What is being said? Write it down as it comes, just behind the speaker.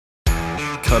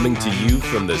Coming to you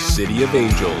from the City of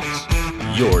Angels,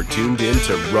 you're tuned in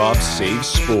to Rob Saves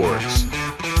Sports,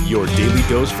 your daily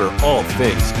dose for all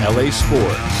things LA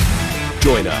sports.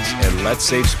 Join us and let's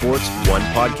save sports one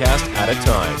podcast at a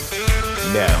time.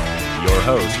 Now, your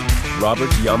host, Robert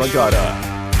Yamagata.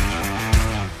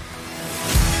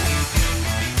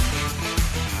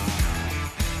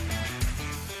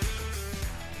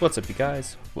 What's up, you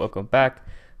guys? Welcome back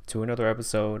to another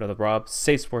episode of the Rob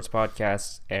Safe Sports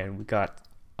Podcast, and we got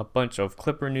a bunch of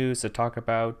Clipper news to talk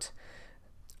about,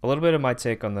 a little bit of my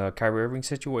take on the Kyrie Irving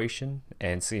situation,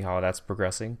 and see how that's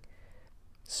progressing.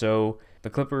 So,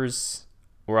 the Clippers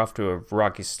were off to a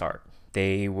rocky start.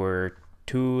 They were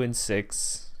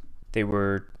 2-6. They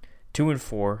were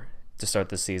 2-4 to start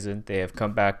the season. They have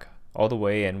come back all the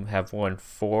way and have won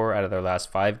 4 out of their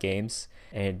last 5 games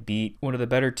and beat one of the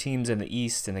better teams in the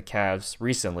East in the Cavs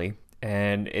recently.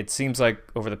 And it seems like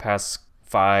over the past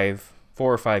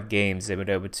 4 or 5 games, they've been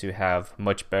able to have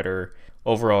much better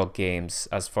overall games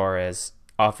as far as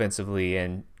offensively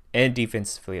and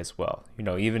defensively as well. You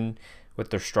know, even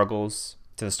with their struggles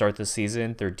to the start of the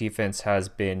season, their defense has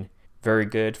been very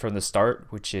good from the start,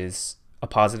 which is a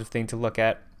positive thing to look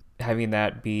at. Having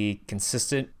that be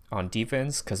consistent on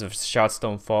defense, because if shots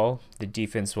don't fall, the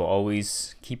defense will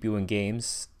always keep you in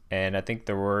games. And I think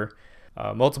there were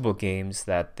multiple games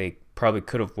that they probably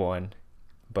could have won,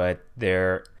 but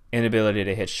their inability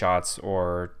to hit shots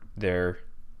or the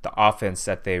offense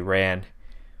that they ran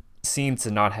seemed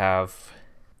to not have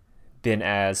been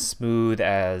as smooth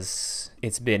as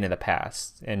it's been in the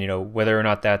past. And, you know, whether or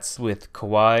not that's with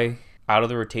Kawhi out of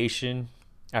the rotation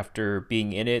after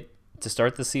being in it to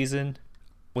start the season,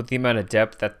 with the amount of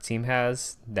depth that the team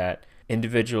has, that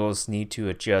individuals need to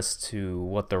adjust to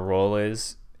what their role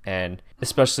is. And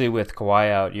especially with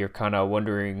Kawhi out, you're kind of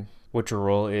wondering what your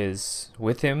role is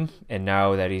with him. And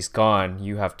now that he's gone,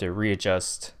 you have to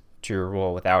readjust to your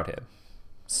role without him.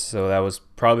 So that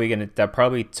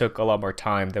probably took a lot more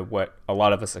time than what a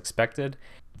lot of us expected.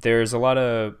 There's a lot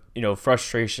of,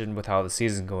 frustration with how the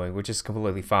season's going, which is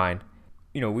completely fine.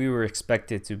 We were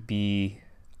expected to be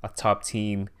a top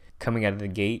team coming out of the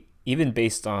gate, even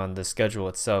based on the schedule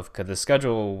itself, because the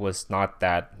schedule was not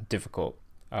that difficult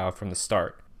from the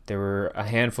start. There were a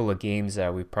handful of games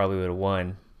that we probably would have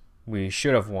won. We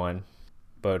should have won,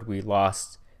 but we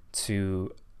lost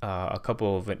to a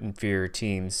couple of inferior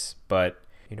teams. But,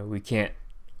 we can't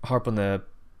harp on the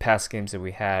past games that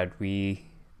we had. We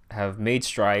have made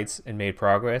strides and made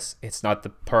progress. It's not the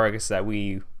progress that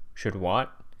we should want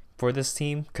for this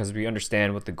team, because we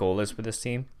understand what the goal is for this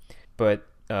team. But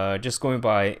just going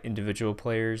by individual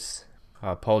players,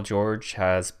 Paul George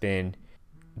has been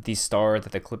the star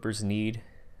that the Clippers need.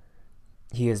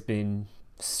 He has been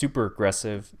super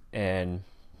aggressive and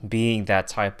being that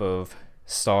type of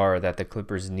star that the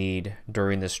Clippers need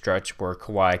during the stretch where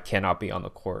Kawhi cannot be on the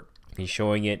court. He's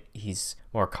showing it. He's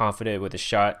more confident with his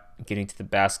shot, getting to the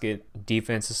basket.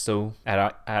 Defense is still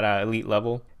at an elite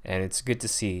level, and it's good to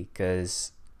see,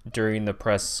 because during the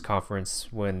press conference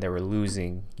when they were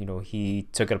losing, he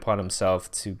took it upon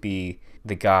himself to be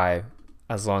the guy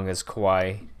as long as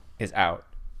Kawhi is out.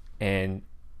 And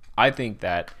I think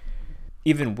that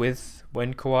even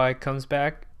when Kawhi comes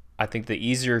back, I think the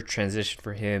easier transition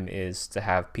for him is to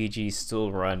have PG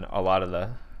still run a lot of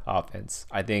the offense.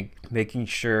 I think making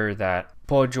sure that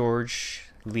Paul George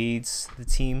leads the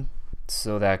team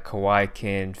so that Kawhi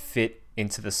can fit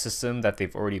into the system that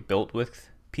they've already built with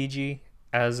PG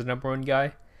as the number one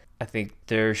guy. I think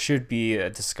there should be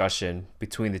a discussion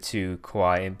between the two,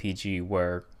 Kawhi and PG,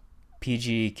 where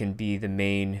PG can be the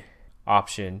main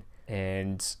option.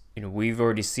 And we've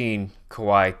already seen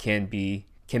Kawhi can be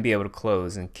able to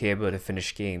close and can be able to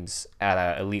finish games at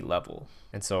an elite level.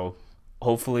 And so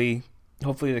hopefully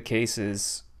the case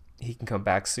is he can come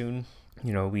back soon.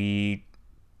 The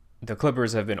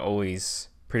Clippers have been always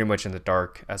pretty much in the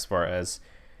dark as far as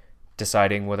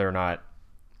deciding whether or not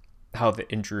how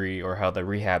the injury or how the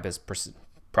rehab is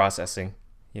processing.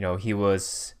 He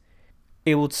was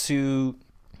able to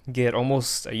get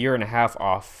almost a year and a half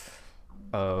off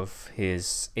of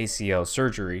his ACL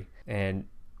surgery. And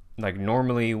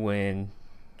normally when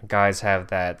guys have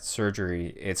that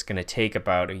surgery, it's going to take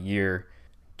about a year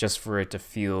just for it to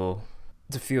feel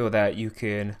that you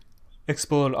can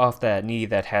explode off that knee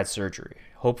that had surgery.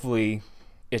 Hopefully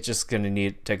it's just going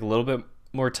to take a little bit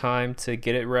more time to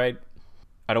get it right.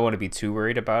 I don't want to be too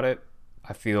worried about it.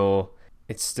 I feel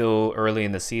it's still early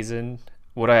in the season.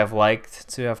 Would I have liked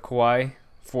to have Kawhi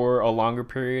for a longer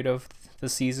period of the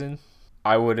season?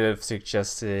 I would have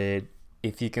suggested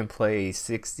if you can play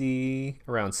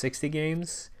around 60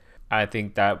 games, I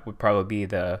think that would probably be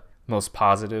the most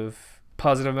positive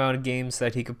positive amount of games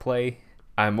that he could play.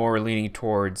 I'm more leaning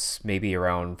towards maybe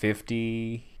around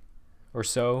 50 or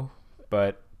so,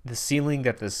 but the ceiling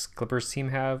that this Clippers team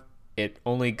have, it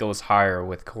only goes higher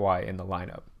with Kawhi in the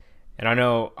lineup. And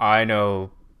I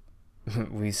know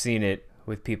we've seen it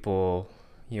with people,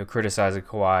 criticizing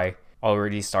Kawhi,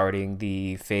 already starting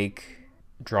the fake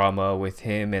drama with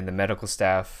him and the medical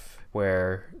staff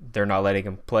where they're not letting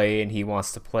him play and he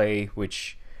wants to play,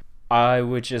 which I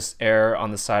would just err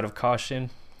on the side of caution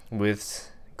with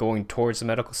going towards the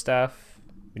medical staff.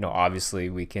 Obviously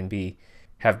we can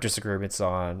have disagreements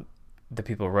on the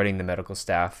people running the medical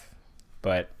staff,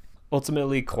 but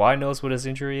ultimately Kawhi knows what his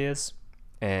injury is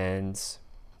and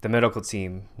the medical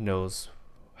team knows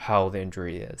how the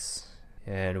injury is.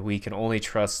 And we can only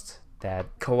trust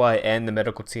that Kawhi and the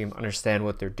medical team understand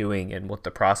what they're doing and what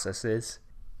the process is.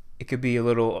 It could be a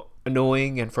little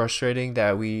annoying and frustrating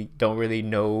that we don't really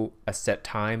know a set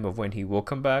time of when he will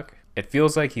come back. It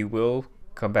feels like he will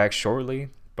come back shortly,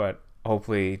 but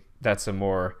hopefully that's a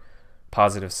more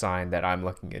positive sign that I'm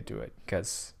looking into it,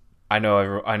 because I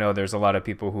know there's a lot of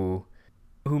people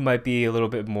who might be a little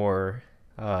bit more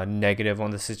negative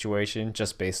on the situation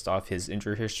just based off his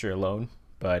injury history alone,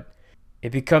 but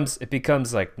it becomes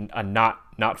like a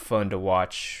not fun to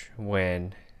watch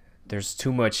when there's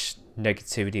too much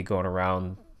negativity going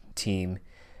around team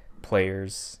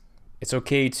players. It's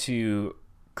okay to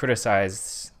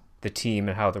criticize the team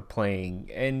and how they're playing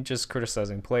and just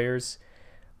criticizing players,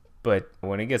 but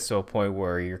when it gets to a point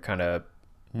where you're kind of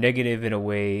negative in a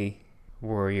way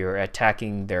where you're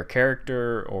attacking their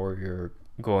character or you're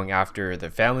going after their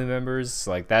family members,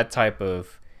 like that type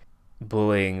of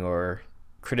bullying or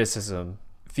criticism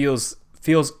feels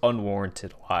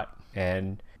unwarranted a lot.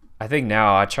 And I think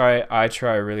now I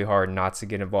try really hard not to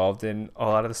get involved in a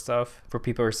lot of the stuff for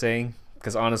people are saying,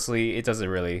 because honestly it doesn't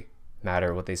really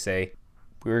matter what they say.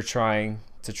 We're trying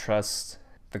to trust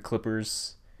the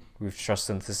Clippers. We've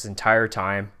trusted them this entire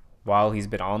time while he's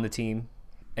been on the team,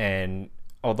 and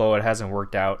although it hasn't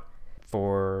worked out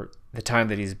for the time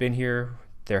that he's been here,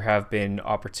 there have been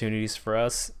opportunities for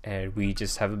us and we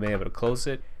just haven't been able to close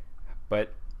it.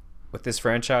 But with this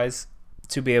franchise,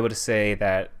 to be able to say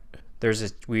that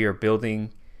we are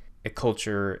building a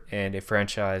culture and a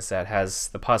franchise that has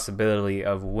the possibility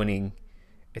of winning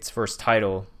its first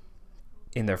title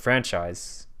in their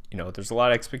franchise, there's a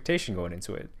lot of expectation going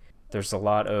into it. There's a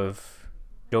lot of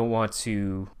don't want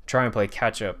to try and play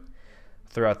catch up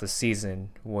throughout the season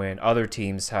when other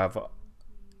teams have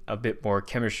a bit more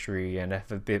chemistry and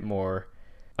have a bit more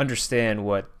understand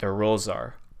what their roles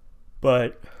are.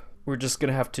 But we're just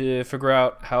going to have to figure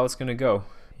out how it's going to go.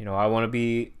 I want to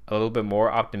be a little bit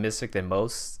more optimistic than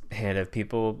most, and if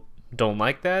people don't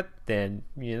like that, then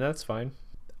that's fine.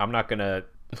 I'm not going to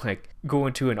go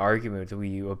into an argument with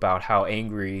you about how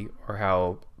angry or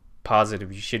how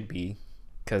positive you should be,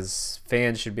 because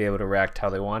fans should be able to react how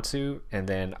they want to, and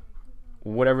then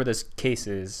whatever this case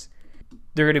is,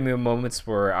 there are going to be moments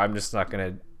where I'm just not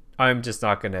going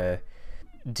to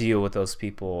deal with those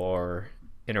people or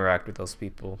interact with those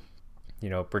people.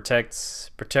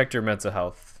 Protect your mental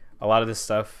health. A lot of this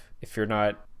stuff, if you're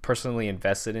not personally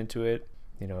invested into it,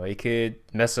 it could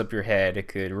mess up your head, it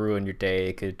could ruin your day,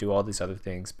 it could do all these other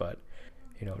things. But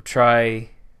try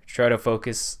to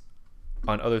focus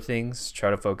on other things.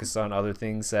 Try to focus on other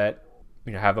things that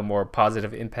have a more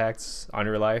positive impact on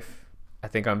your life. I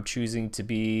think I'm choosing to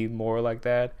be more like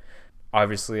that.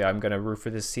 Obviously, I'm gonna root for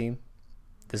this team.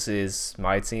 This is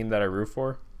my team that I root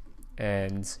for,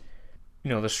 and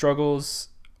the struggles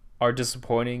are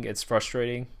disappointing. It's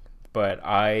frustrating, but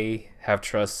I have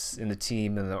trust in the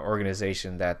team and the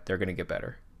organization that they're gonna get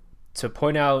better. To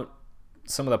point out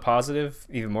some of the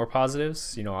even more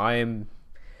positives, I am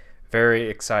very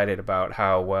excited about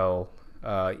how well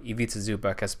Ivica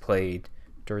Zubac has played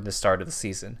during the start of the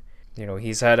season.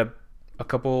 He's had a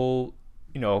couple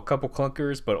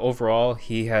clunkers, but overall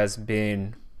he has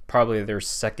been probably their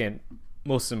second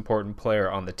most important player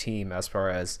on the team as far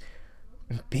as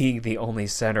being the only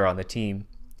center on the team,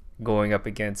 going up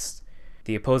against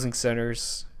the opposing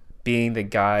centers, being the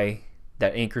guy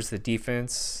that anchors the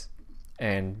defense,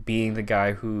 and being the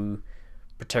guy who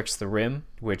protects the rim,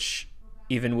 which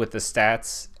even with the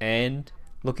stats and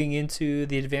looking into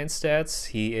the advanced stats,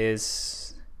 he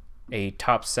is a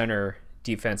top center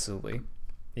defensively.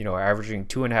 Averaging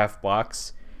 2.5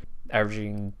 blocks,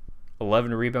 averaging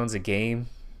 11 rebounds a game.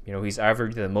 He's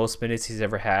averaged the most minutes he's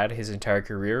ever had his entire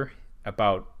career,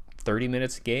 about 30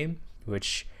 minutes a game,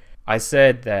 which I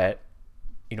said that,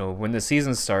 when the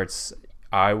season starts,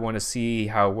 I want to see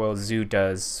how well Zoo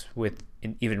does with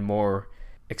an even more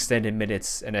extended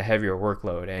minutes and a heavier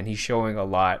workload. And he's showing a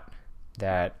lot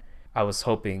that I was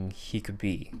hoping he could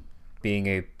be, being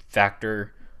a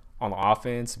factor on the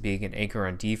offense, being an anchor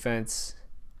on defense.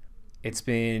 It's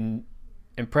been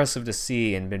impressive to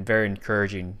see and been very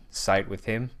encouraging sight with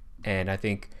him. And I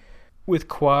think with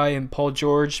Kawhi and Paul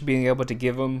George being able to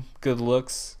give him good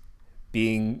looks,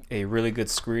 being a really good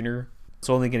screener, it's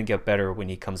only going to get better when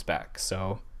he comes back.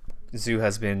 So Zoo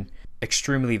has been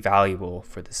extremely valuable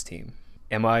for this team.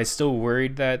 Am I still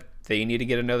worried that they need to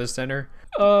get another center?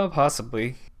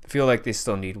 Possibly. I feel like they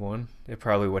still need one. It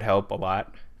probably would help a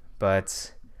lot.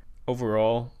 But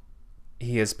overall,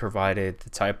 he has provided the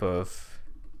type of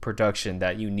production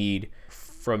that you need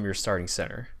from your starting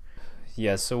center.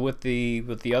 Yeah, so with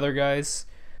the other guys,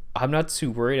 I'm not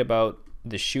too worried about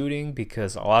the shooting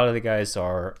because a lot of the guys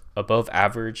are above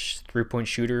average three-point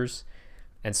shooters.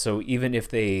 And so even if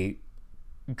they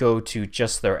go to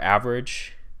just their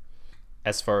average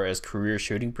as far as career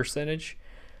shooting percentage,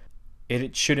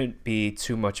 it shouldn't be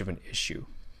too much of an issue.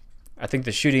 I think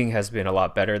the shooting has been a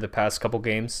lot better the past couple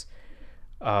games.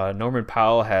 Norman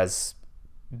Powell has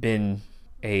been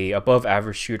a above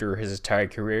average shooter his entire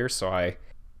career, so I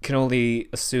can only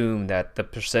assume that the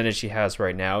percentage he has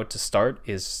right now to start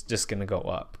is just going to go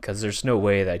up because there's no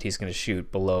way that he's going to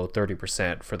shoot below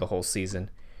 30% for the whole season.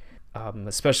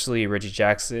 Especially Reggie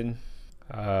Jackson,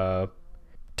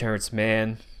 Terrence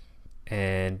Mann,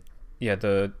 and yeah,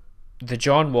 the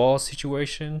John Wall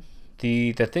situation.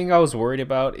 The thing I was worried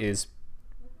about is,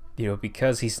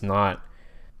 because he's not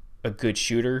a good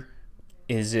shooter,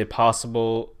 is it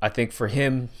possible, I think for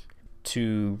him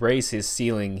to raise his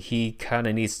ceiling, he kind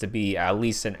of needs to be at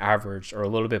least an average or a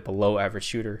little bit below average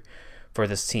shooter for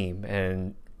this team.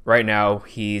 And right now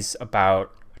he's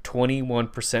about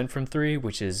 21% from three,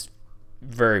 which is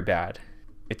very bad.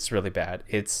 It's really bad.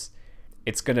 It's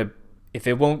gonna, if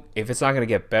it's not gonna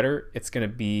get better, it's gonna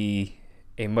be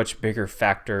a much bigger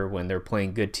factor when they're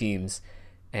playing good teams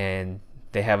and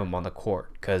they have him on the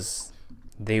court, because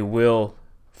they will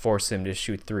force him to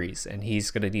shoot threes and he's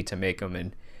gonna need to make them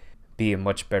and be a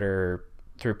much better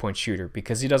three-point shooter,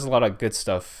 because he does a lot of good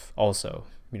stuff also,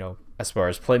 as far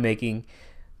as playmaking,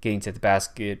 getting to the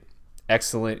basket,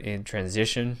 excellent in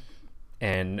transition,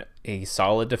 and a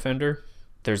solid defender.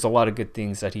 There's a lot of good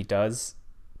things that he does,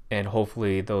 and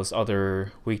hopefully those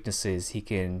other weaknesses he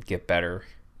can get better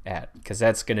at, because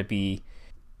it's going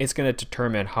to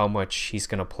determine how much he's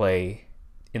going to play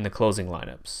in the closing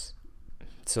lineups.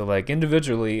 So like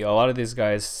individually, a lot of these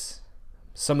guys,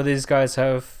 some of these guys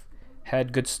have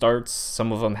had good starts,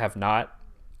 some of them have not.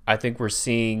 I think we're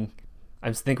seeing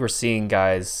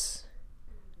guys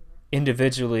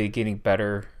individually getting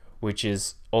better, which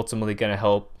is ultimately going to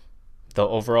help the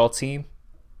overall team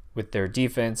with their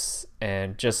defense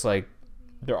and just like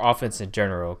their offense in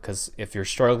general. Because if you're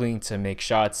struggling to make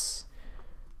shots,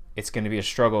 it's going to be a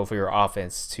struggle for your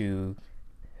offense to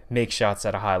make shots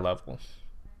at a high level.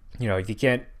 If you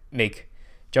can't make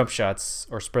jump shots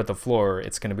or spread the floor,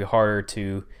 it's going to be harder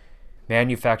to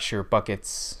manufacture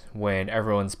buckets when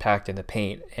everyone's packed in the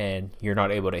paint and you're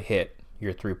not able to hit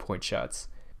your 3-point shots.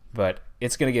 But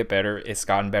it's going to get better. It's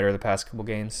gotten better the past couple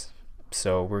games.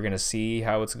 So we're going to see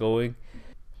how it's going.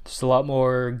 There's a lot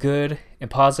more good and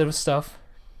positive stuff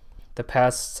the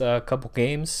past couple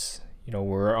games.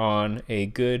 We're on a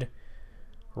good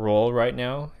roll right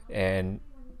now, and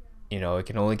it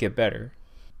can only get better.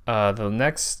 The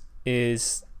next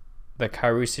is the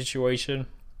Kyrie situation.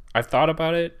 I've thought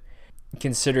about it,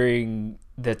 considering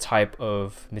the type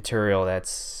of material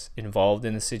that's involved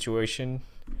in the situation.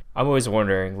 I'm always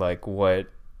wondering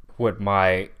what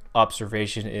my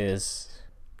observation is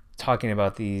talking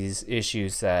about these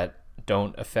issues that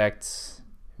don't affect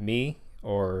me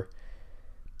or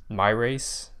my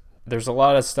race. There's a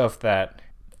lot of stuff that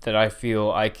I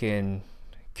feel I can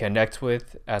connect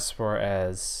with as far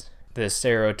as the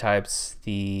stereotypes,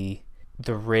 the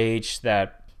rage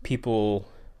that people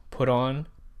put on,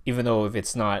 even though if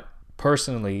it's not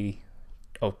personally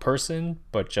a person,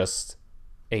 but just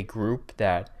a group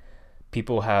that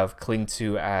people have clinged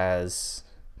to as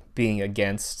being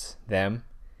against them.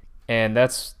 And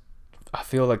I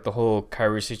feel like the whole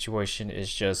Kyrie situation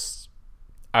is just,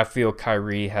 I feel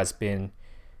Kyrie has been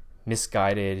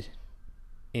misguided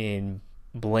in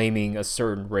blaming a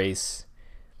certain race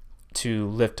to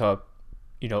lift up,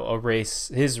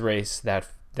 his race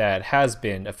that has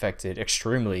been affected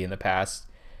extremely in the past,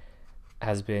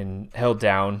 has been held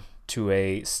down to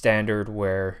a standard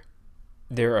where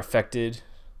they're affected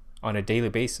on a daily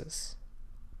basis.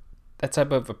 That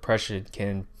type of oppression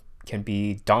can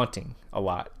be daunting a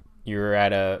lot. You're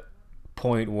at a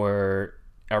point where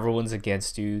everyone's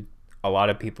against you. A lot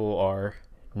of people are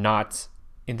not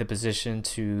in the position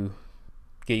to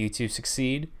get you to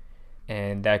succeed.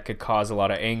 and that could cause a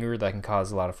lot of anger, that can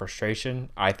cause a lot of frustration.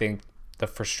 I think the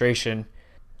frustration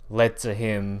led to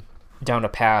him down a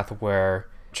path where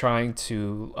trying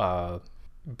to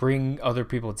bring other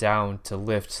people down to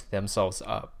lift themselves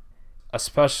up,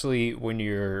 especially when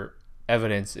your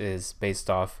evidence is based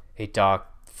off a doc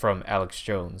from Alex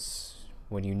Jones.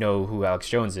 When you know who Alex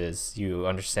Jones is, you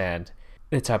understand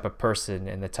the type of person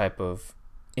and the type of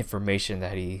information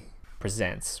that he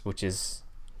presents, which is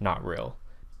not real.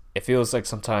 It feels like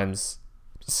sometimes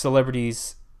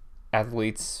celebrities,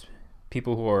 athletes,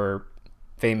 people who are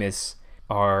famous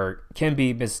can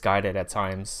be misguided at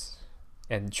times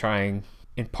and trying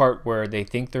in part where they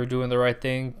think they're doing the right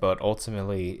thing, but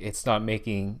ultimately it's not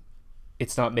making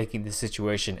the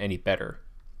situation any better.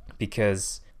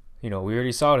 Because, we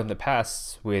already saw it in the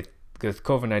past with the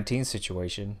COVID-19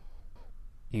 situation.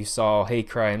 You saw hate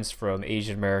crimes from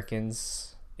Asian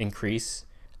Americans increase,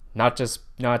 not just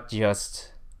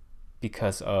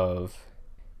because of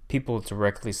people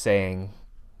directly saying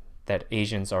that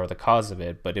Asians are the cause of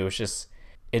it, but it was just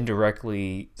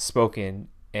indirectly spoken,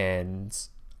 and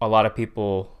a lot of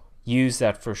people use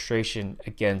that frustration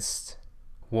against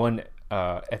one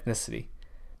ethnicity.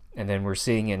 And then we're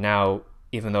seeing it now,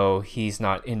 even though he's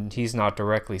not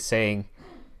directly saying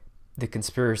the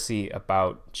conspiracy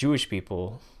about Jewish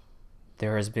people,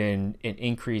 there has been an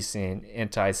increase in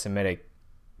anti-Semitic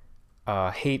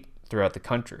hate throughout the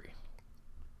country.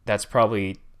 That's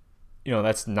probably, I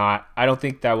don't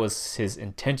think that was his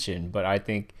intention, but I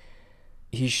think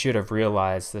he should have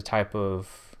realized the type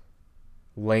of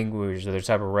language or the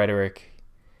type of rhetoric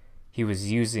he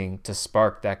was using to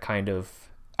spark that kind of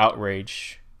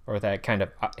outrage or that kind of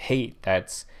hate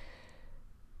that's,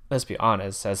 let's be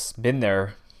honest, has been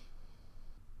there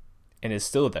and is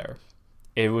still there.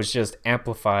 It was just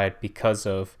amplified because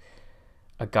of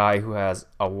a guy who has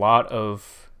a lot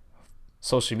of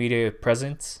social media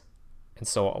presence, and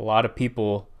so a lot of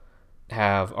people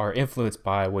are influenced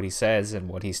by what he says and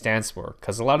what he stands for,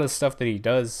 because a lot of the stuff that he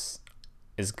does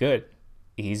is good.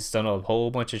 He's done a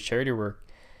whole bunch of charity work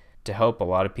to help a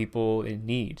lot of people in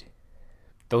need.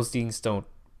 Those things don't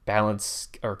balance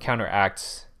or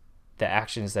counteract the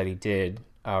actions that he did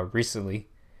recently.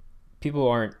 People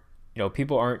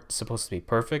aren't supposed to be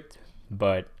perfect,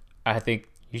 but I think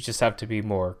you just have to be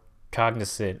more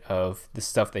cognizant of the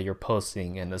stuff that you're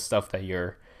posting and the stuff that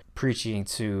you're preaching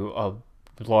to a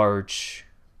large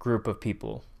group of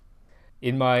people.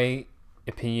 In my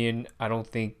opinion, I don't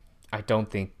think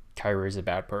Kyrie is a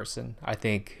bad person. I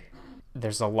think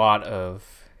there's a lot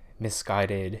of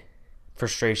misguided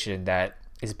frustration that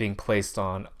is being placed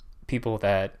on people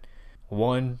that,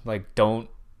 one, don't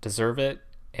deserve it,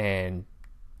 and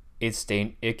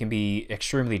it can be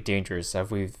extremely dangerous, as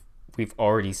we've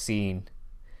already seen,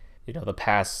 the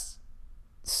past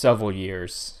several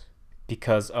years,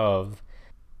 because of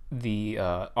the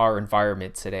our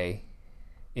environment today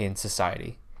in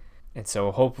society. And so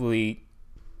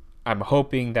I'm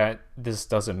hoping that this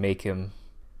doesn't make him,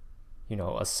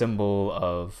 a symbol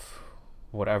of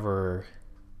whatever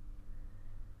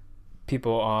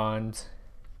people on,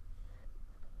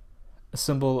 a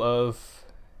symbol of,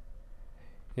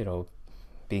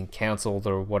 being canceled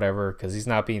or whatever, because he's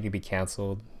not being to be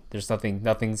canceled.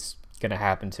 Nothing's gonna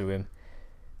happen to him.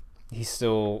 He's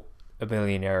still a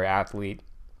millionaire athlete,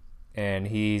 and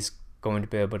he's going to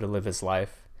be able to live his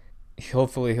life.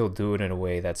 Hopefully he'll do it in a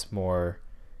way that's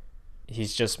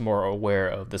he's just more aware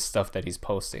of the stuff that he's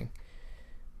posting.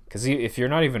 Because if you're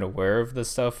not even aware of the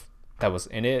stuff that was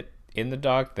in the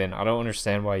doc, then I don't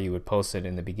understand why you would post it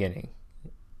in the beginning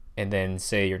and then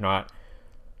say you're not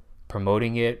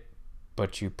promoting it,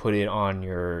 but you put it on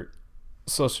your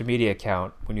social media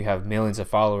account when you have millions of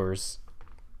followers,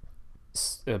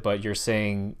 but you're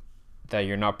saying that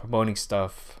you're not promoting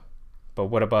stuff. But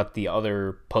what about the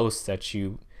other posts that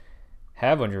you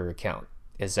have on your account?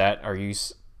 Is that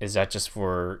just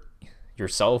for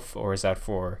yourself, or is that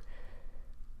for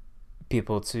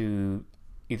people to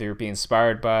either be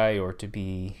inspired by or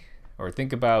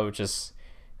think about? Just,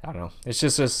 I don't know. It's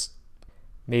just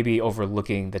maybe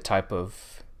overlooking the type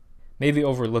of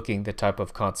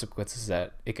consequences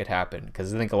that it could happen,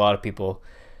 because I think a lot of people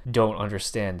don't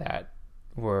understand that,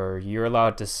 where you're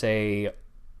allowed to say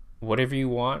whatever you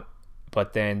want,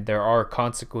 but then there are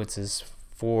consequences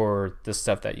for the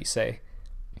stuff that you say.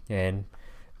 And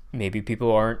maybe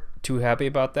people aren't too happy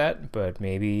about that, but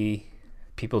maybe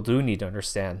people do need to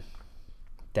understand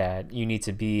that you need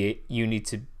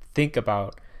to think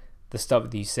about the stuff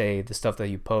that you say, the stuff that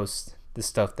you post, the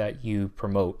stuff that you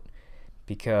promote,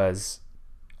 because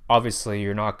obviously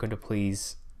you're not going to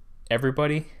please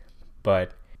everybody,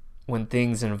 but when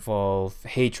things involve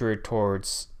hatred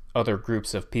towards other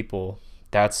groups of people,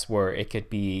 that's where it could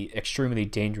be extremely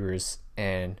dangerous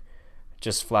and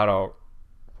just flat out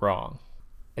wrong.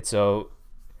 And so,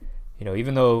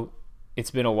 even though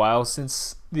it's been a while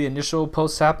since the initial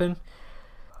post happened,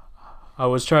 I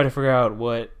was trying to figure out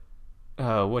what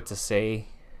to say.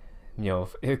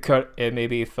 It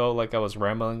maybe felt like I was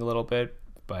rambling a little bit,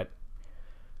 but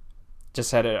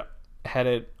just had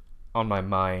it on my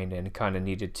mind and kind of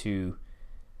needed to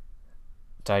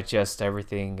digest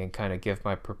everything and kind of give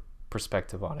my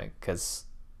perspective on it, because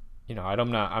I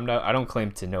don't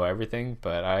claim to know everything,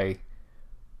 but I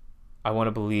want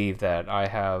to believe that I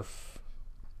have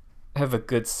a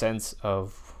good sense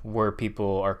of where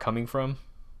people are coming from,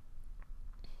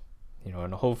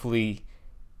 and hopefully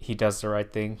he does the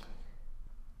right thing.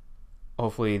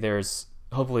 Hopefully there's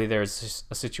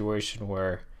a situation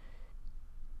where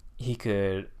he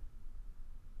could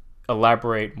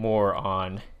elaborate more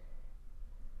on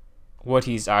what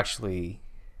he's actually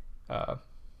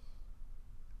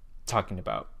talking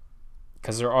about,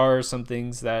 because there are some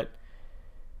things that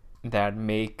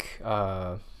make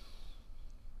that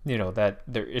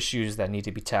there are issues that need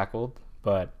to be tackled,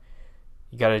 but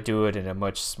you got to do it in a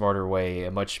much smarter way,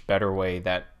 a much better way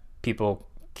that people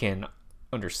can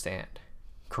understand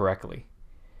correctly.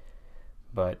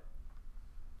 But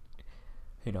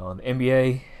the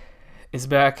NBA is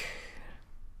back,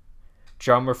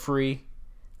 drama free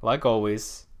like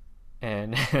always,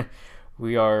 and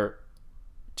we are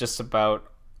just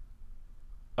about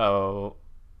a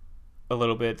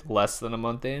little bit less than a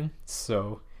month in,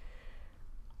 so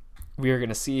we are going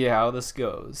to see how this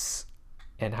goes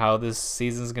and how this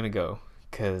season's going to go,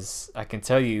 because I can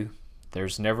tell you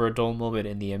there's never a dull moment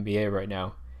in the NBA right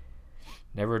now.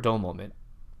 Never a dull moment.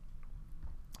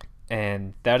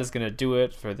 And that is going to do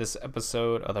it for this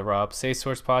episode of the Rob Safe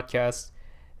Sports Podcast.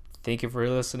 Thank you for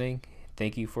listening.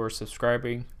 Thank you for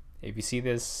subscribing. If you see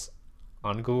this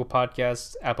on Google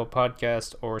Podcasts, Apple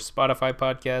Podcasts, or Spotify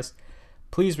Podcast,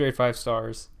 please rate 5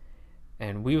 stars.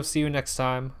 And we will see you next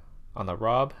time on the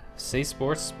Rob Safe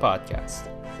Sports Podcast.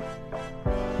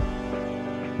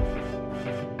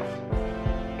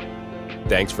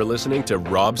 Thanks for listening to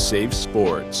Rob Saves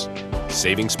Sports.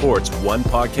 Saving sports one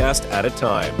podcast at a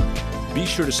time. Be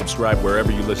sure to subscribe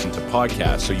wherever you listen to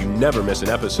podcasts so you never miss an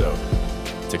episode.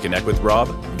 To connect with Rob,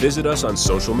 visit us on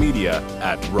social media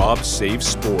at Rob Saves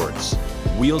Sports.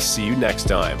 We'll see you next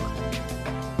time.